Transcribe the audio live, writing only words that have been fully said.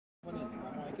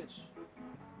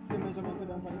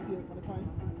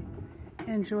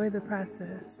Enjoy the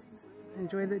process.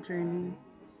 Enjoy the journey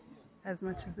as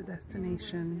much as the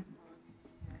destination.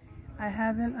 I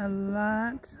haven't a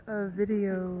lot of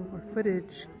video or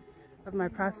footage of my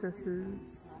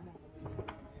processes.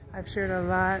 I've shared a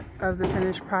lot of the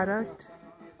finished product,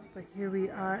 but here we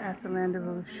are at the Land of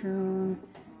Oshun,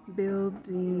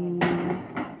 building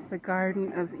the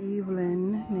Garden of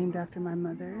Evelyn, named after my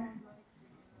mother.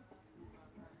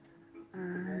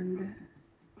 And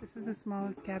this is the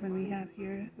smallest cabin we have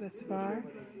here thus far.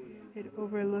 It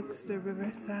overlooks the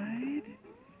riverside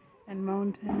and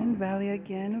mountain and valley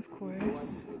again, of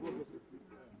course.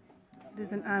 It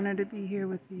is an honor to be here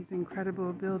with these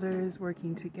incredible builders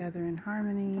working together in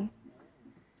harmony.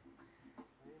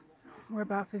 We're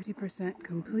about 50%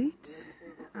 complete,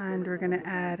 and we're going to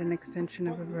add an extension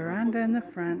of a veranda in the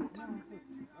front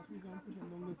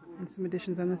and some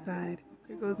additions on the side.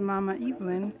 Here goes Mama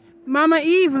Evelyn. Mama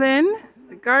Evelyn,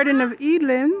 the Garden of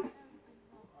Evelyn.